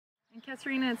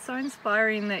Kateryna, it's so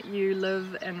inspiring that you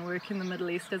live and work in the Middle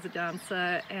East as a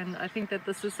dancer, and I think that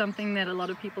this is something that a lot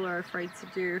of people are afraid to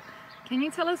do. Can you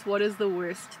tell us what is the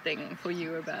worst thing for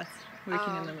you about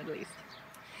working in the Middle East?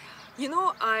 You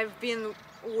know, I've been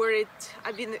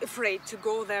afraid to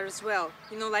go there as well.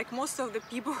 You know, like most of the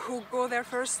people who go there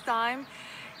first time,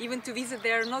 even to visit,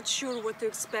 they're not sure what to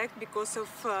expect because of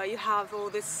you have all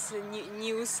this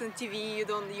news and TV.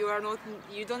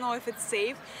 You don't know if it's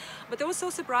safe. But I was so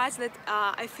surprised that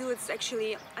I feel it's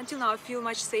actually, until now, I feel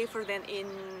much safer than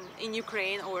in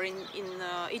Ukraine or in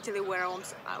Italy, where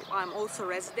I'm also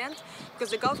resident, because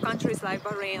the Gulf countries like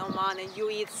Bahrain, Oman and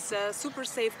UAE, it's super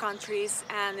safe countries,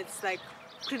 and it's like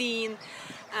clean,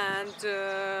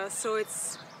 and so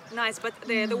it's nice. But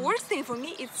the worst thing for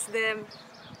me, it's the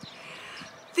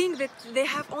thing that they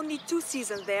have only 2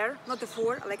 seasons there, not the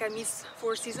 4, like I miss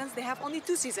 4 seasons. They have only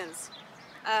 2 seasons.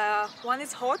 One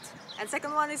is hot and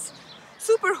second one is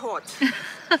super hot.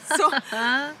 So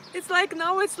it's like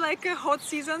now it's like a hot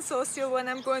season, so still when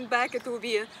I'm going back it will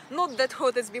be not that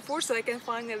hot as before, so I can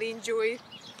finally enjoy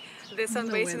the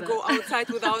sunbathing and go outside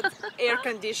without air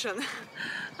condition.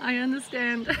 I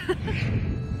understand.